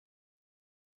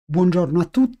Buongiorno a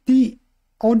tutti,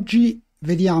 oggi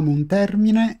vediamo un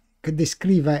termine che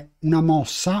descrive una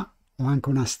mossa o anche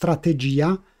una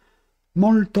strategia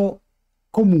molto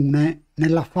comune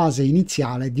nella fase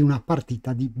iniziale di una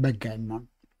partita di backgammon.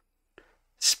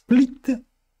 Split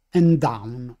and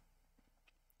down.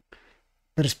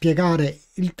 Per spiegare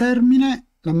il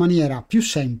termine, la maniera più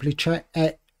semplice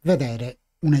è vedere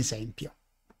un esempio.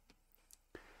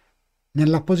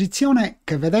 Nella posizione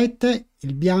che vedete,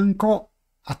 il bianco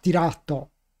ha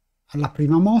tirato alla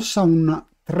prima mossa un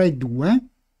 3-2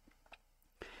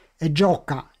 e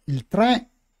gioca il 3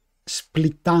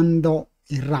 splittando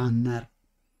il runner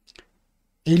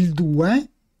e il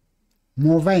 2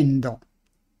 muovendo,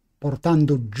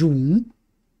 portando giù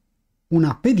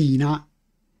una pedina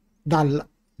dal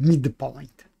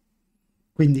midpoint.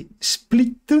 Quindi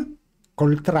split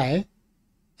col 3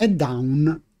 e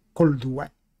down col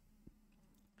 2.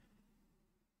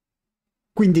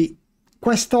 Quindi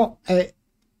questo è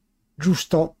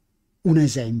giusto un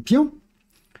esempio,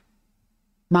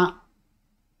 ma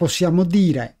possiamo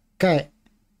dire che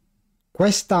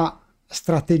questa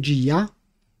strategia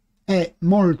è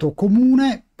molto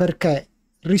comune perché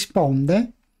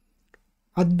risponde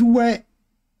a due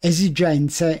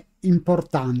esigenze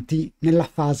importanti nella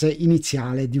fase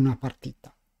iniziale di una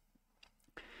partita.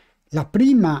 La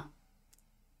prima,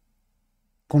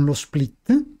 con lo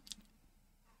split,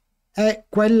 è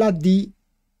quella di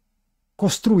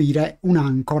costruire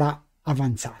un'ancora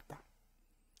avanzata.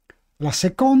 La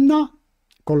seconda,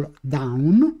 col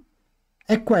down,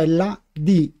 è quella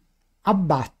di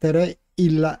abbattere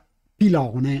il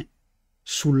pilone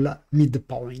sul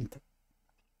midpoint,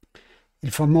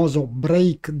 il famoso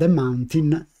break the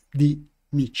mountain di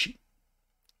Michi.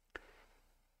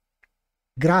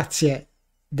 Grazie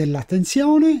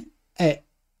dell'attenzione e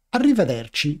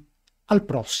arrivederci al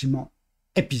prossimo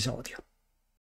episodio.